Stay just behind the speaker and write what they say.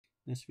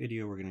In this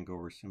video, we're going to go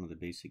over some of the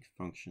basic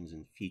functions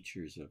and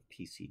features of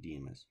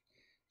PC-DMIS.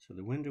 So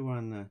the window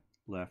on the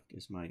left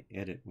is my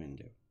edit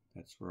window.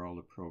 That's where all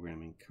the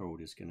programming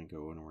code is going to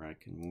go and where I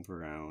can move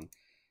around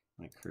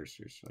my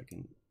cursor so I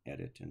can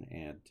edit and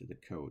add to the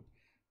code.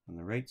 On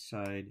the right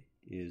side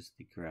is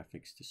the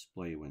graphics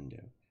display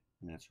window,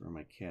 and that's where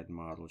my CAD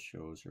model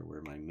shows, or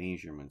where my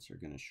measurements are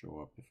going to show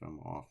up if I'm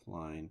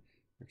offline,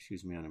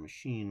 or on a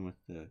machine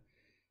with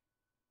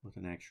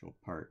an actual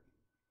part.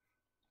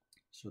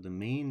 So the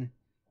main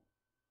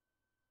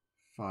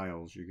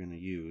files you're going to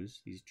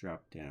use, these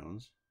drop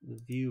downs. The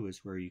view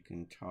is where you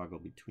can toggle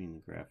between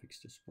the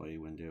graphics display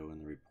window and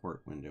the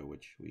report window,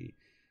 which we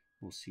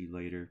will see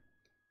later.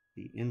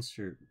 The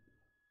insert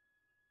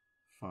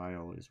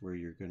file is where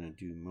you're going to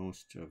do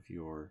most of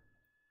your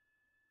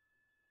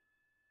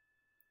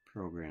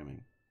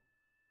programming.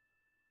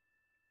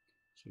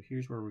 So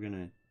here's where we're going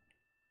to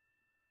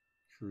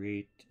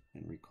create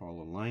and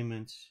recall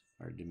alignments.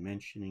 Our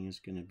dimensioning is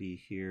going to be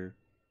here.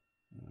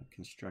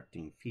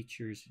 Constructing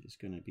features is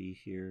going to be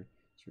here.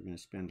 So we're going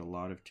to spend a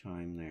lot of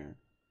time there.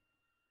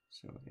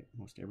 So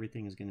most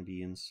everything is going to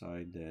be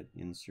inside that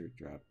insert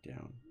drop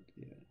down.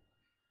 Yeah.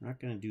 We're not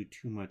going to do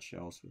too much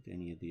else with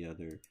any of the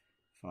other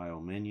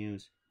file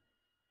menus.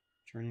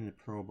 Turning the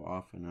probe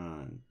off and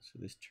on. So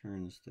this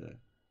turns the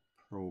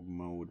probe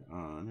mode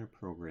on, or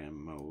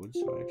program mode.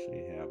 So I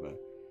actually have a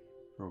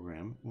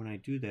program. When I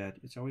do that,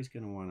 it's always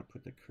going to want to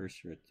put the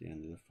cursor at the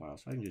end of the file.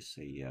 So I can just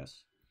say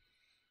yes.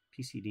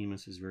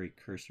 PC-DMIS is very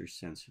cursor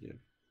sensitive,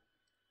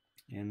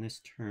 and this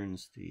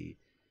turns the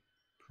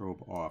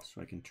probe off so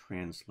I can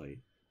translate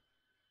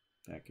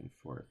back and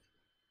forth.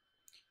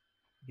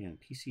 Again,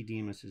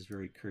 PC-DMIS is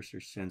very cursor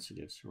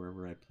sensitive, so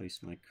wherever I place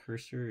my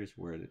cursor is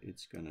where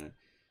it's going to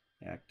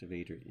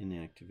activate or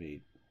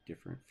inactivate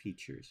different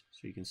features.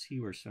 So you can see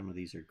where some of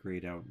these are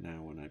grayed out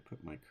now when I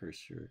put my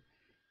cursor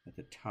at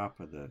the top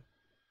of the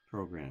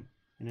program.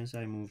 And as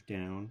I move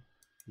down,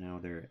 now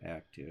they're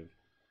active.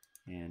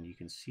 And you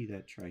can see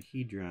that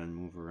trihedron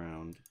move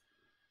around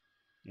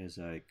as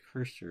I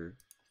cursor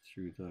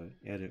through the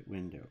edit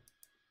window.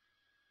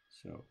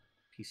 So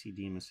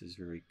PC-DMIS is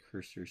very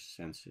cursor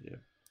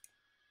sensitive.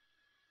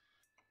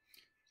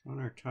 So on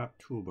our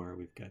top toolbar,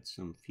 we've got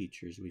some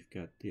features. We've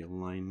got the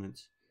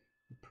alignments,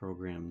 the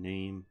program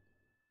name,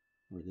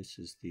 where this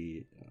is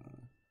the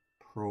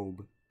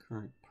probe,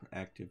 current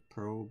active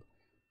probe.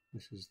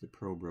 This is the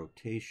probe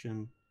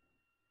rotation,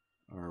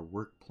 our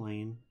work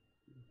plane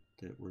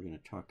that we're going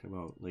to talk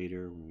about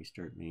later when we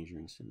start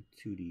measuring some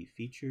 2D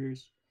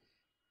features.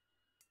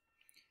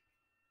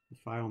 The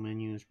file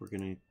menus, where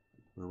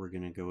we're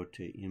going to go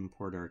to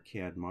import our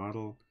CAD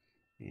model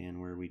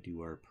and where we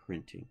do our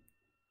printing.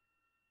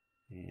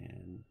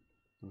 And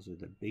those are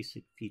the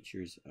basic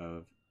features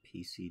of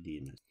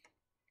PC-DMIS.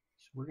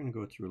 So we're going to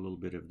go through a little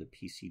bit of the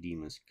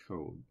PC-DMIS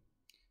code.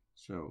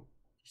 So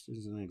just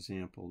as an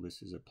example,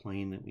 this is a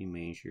plane that we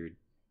measured.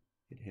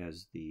 It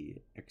has the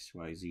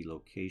XYZ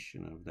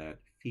location of that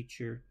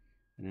feature,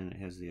 and then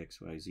it has the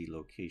XYZ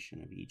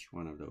location of each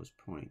one of those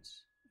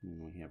points. And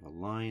then we have a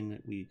line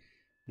that we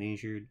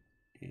measured,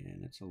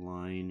 and it's a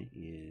line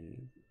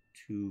in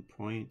 2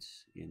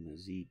 points in the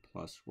Z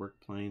plus work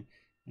plane,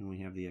 and we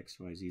have the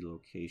XYZ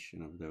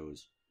location of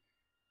those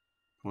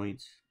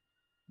points.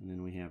 And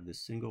then we have the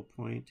single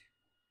point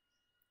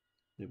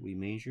that we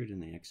measured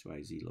and the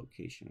XYZ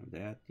location of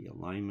that, the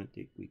alignment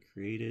that we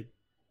created.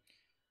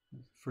 The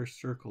first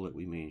circle that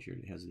we measured,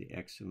 it has the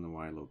X and the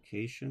Y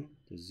location,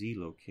 the Z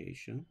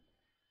location,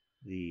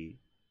 the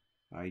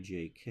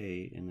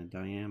IJK, and the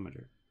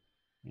diameter.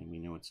 And we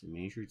know it's a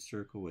measured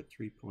circle with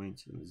 3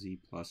 points in the Z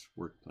plus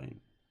work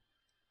plane.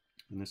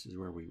 And this is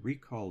where we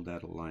recall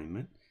that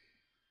alignment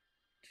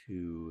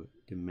to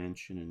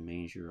dimension and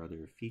measure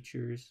other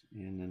features.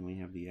 And then we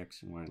have the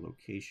X and Y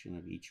location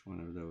of each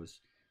one of those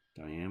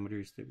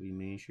diameters that we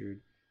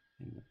measured,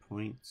 and the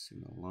points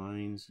and the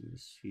lines and the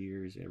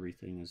spheres,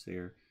 everything is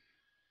there.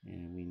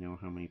 And we know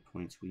how many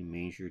points we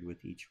measured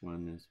with each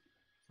one.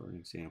 For an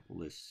example,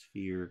 this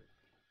sphere,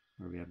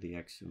 where we have the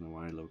X and the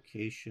Y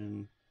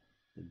location,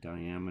 the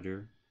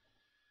diameter,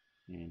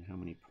 and how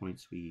many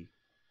points we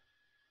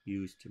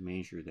used to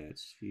measure that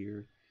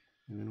sphere.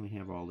 And then we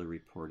have all the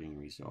reporting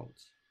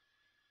results.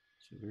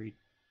 So a very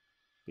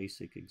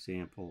basic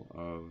example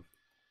of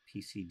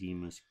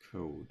PC-DMIS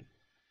code.